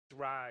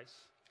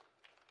rise.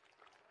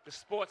 The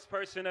sports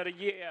person of the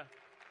year,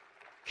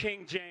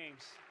 King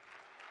James.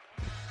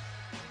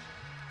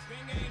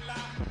 Thing ain't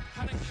lie.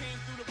 I done came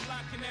through the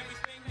block and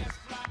everything that's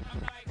fly.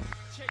 I'm like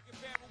Che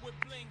Guevara with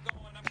bling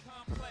on. I'm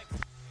complex.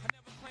 I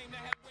never claim to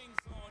have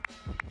wings on.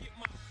 Get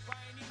my by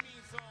any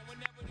means on.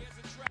 Whenever there's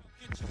a drought,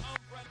 get your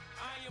umbrella.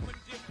 I am a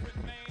different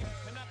man,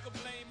 and I could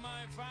blame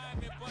my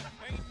environment, but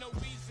ain't no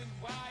reason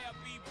why I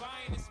be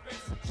buying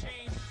expensive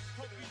change.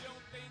 Hope you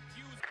don't think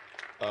you.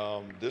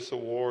 This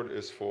award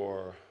is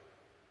for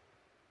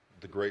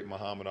the great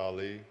Muhammad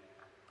Ali,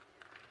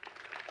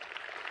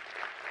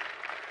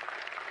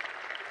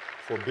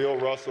 for Bill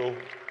Russell,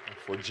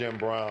 for Jim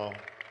Brown,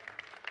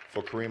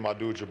 for Kareem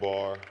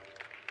Abdul-Jabbar,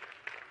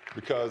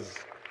 because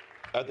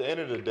at the end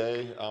of the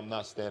day, I'm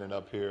not standing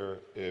up here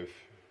if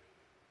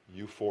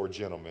you four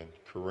gentlemen,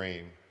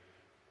 Kareem,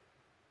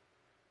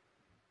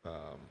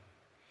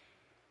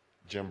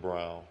 Jim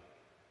Brown,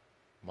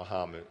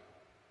 Muhammad,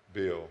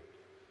 Bill,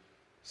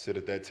 sit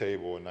at that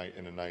table in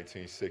the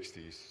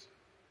 1960s,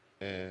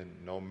 and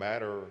no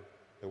matter,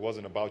 it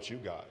wasn't about you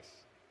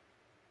guys.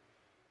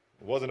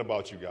 It wasn't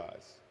about you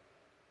guys.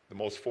 The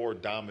most four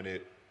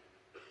dominant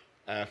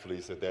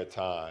athletes at that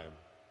time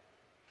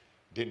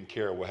didn't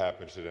care what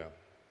happened to them.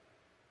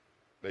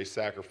 They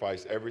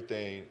sacrificed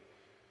everything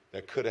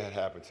that could have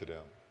happened to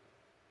them,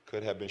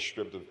 could have been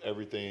stripped of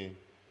everything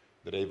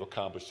that they've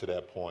accomplished to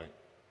that point.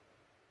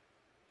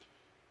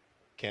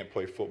 Can't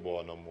play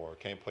football no more,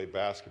 can't play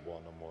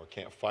basketball no more,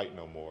 can't fight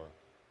no more.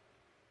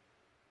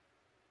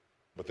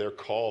 But their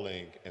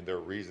calling and their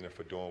reasoning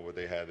for doing what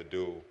they had to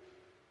do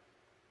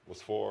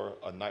was for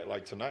a night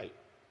like tonight.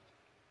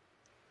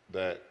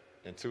 That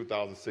in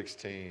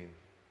 2016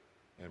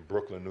 in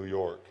Brooklyn, New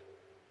York,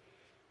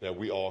 that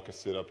we all can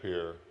sit up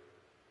here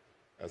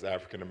as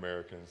African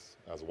Americans,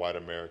 as white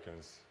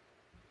Americans,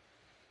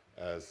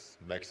 as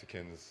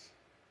Mexicans,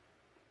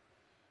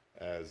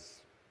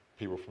 as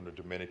people from the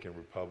Dominican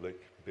Republic.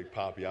 Big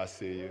Papi, I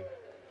see you.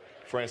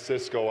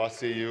 Francisco, I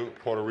see you.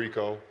 Puerto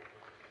Rico.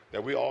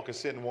 That we all can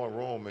sit in one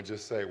room and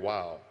just say,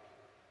 wow,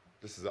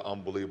 this is an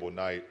unbelievable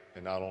night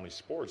in not only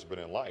sports, but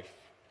in life.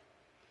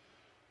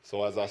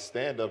 So as I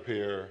stand up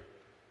here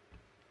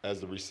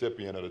as the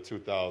recipient of the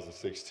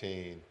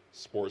 2016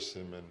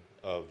 Sportsman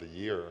of the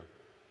Year,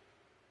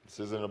 this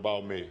isn't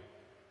about me.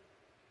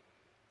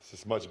 This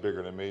is much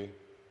bigger than me.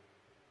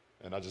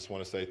 And I just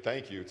want to say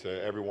thank you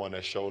to everyone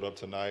that showed up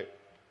tonight.